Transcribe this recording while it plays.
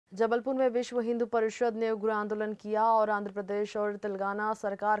जबलपुर में विश्व हिंदू परिषद ने उग्र आंदोलन किया और आंध्र प्रदेश और तेलंगाना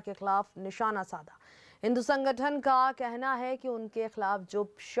सरकार के खिलाफ निशाना साधा। हिंदू संगठन का कहना है कि उनके खिलाफ जो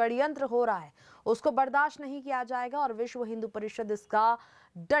षड्यंत्र हो रहा है उसको बर्दाश्त नहीं किया जाएगा और विश्व हिंदू परिषद इसका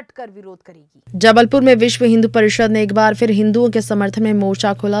डटकर विरोध करेगी। जबलपुर में विश्व हिंदू परिषद ने एक बार फिर हिंदुओं के समर्थन में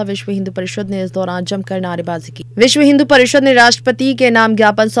मोर्चा खोला। विश्व हिंदू परिषद ने इस दौरान जमकर नारेबाजी की। विश्व हिंदू परिषद ने राष्ट्रपति के नाम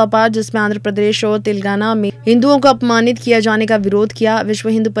ज्ञापन सौंपा, जिसमें आंध्र प्रदेश और तेलंगाना में हिंदुओं को अपमानित किया जाने का विरोध किया। विश्व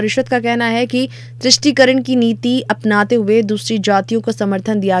हिंदू परिषद का कहना है कि तुष्टीकरण की नीति अपनाते हुए दूसरी जातियों को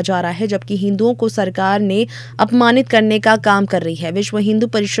समर्थन दिया जा रहा है, जबकि हिंदुओं को सरकार ने अपमानित करने का काम कर रही है। विश्व हिंदू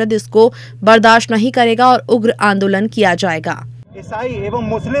परिषद इसको बर्दाश्त नहीं करेगा और उग्र आंदोलन किया जाएगा। ईसाई एवं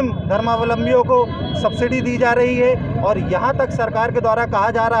मुस्लिम धर्मावलंबियों को सब्सिडी दी जा रही है और यहाँ तक सरकार के द्वारा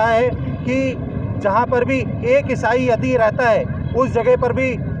कहा जा रहा है कि जहाँ पर भी एक ईसाई यदि रहता है उस जगह पर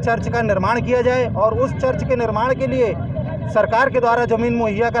भी चर्च का निर्माण किया जाए और उस चर्च के निर्माण के लिए सरकार के द्वारा ज़मीन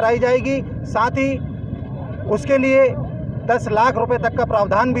मुहैया कराई जाएगी। साथ ही उसके लिए 10 लाख रुपए तक का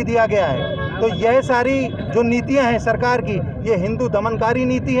प्रावधान भी दिया गया है। तो यह सारी जो नीतियां हैं सरकार की, ये हिंदू दमनकारी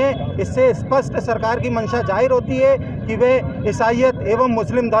नीति है। इससे स्पष्ट सरकार की मंशा जाहिर होती है कि वे ईसाईयत एवं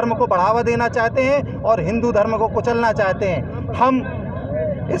मुस्लिम धर्म को बढ़ावा देना चाहते हैं और हिंदू धर्म को कुचलना चाहते हैं। हम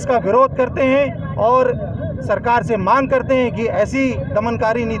इसका विरोध करते हैं और सरकार से मांग करते हैं कि ऐसी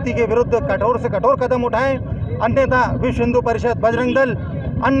दमनकारी नीति के विरुद्ध कठोर से कठोर कदम उठाएं, अन्यथा विश्व हिंदू परिषद बजरंग दल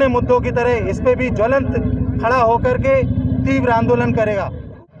अन्य मुद्दों की तरह इस पे भी ज्वलंत खड़ा होकर के तीव्र आंदोलन करेगा।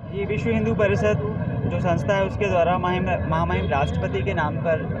 ये विश्व हिंदू परिषद जो संस्था है उसके द्वारा महामहिम राष्ट्रपति के नाम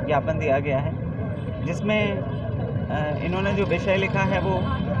पर ज्ञापन दिया गया है, जिसमें इन्होंने जो विषय लिखा है वो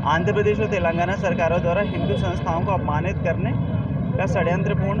आंध्र प्रदेश और तेलंगाना सरकारों द्वारा हिंदू संस्थाओं को अपमानित करने का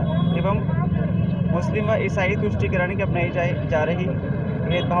षड्यंत्रपूर्ण एवं मुस्लिम व ईसाई तुष्टीकरण की अपनाई जा रही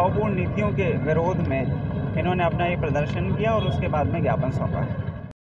भेदभावपूर्ण नीतियों के विरोध में इन्होंने अपना ये प्रदर्शन किया और उसके बाद में ज्ञापन सौंपा है।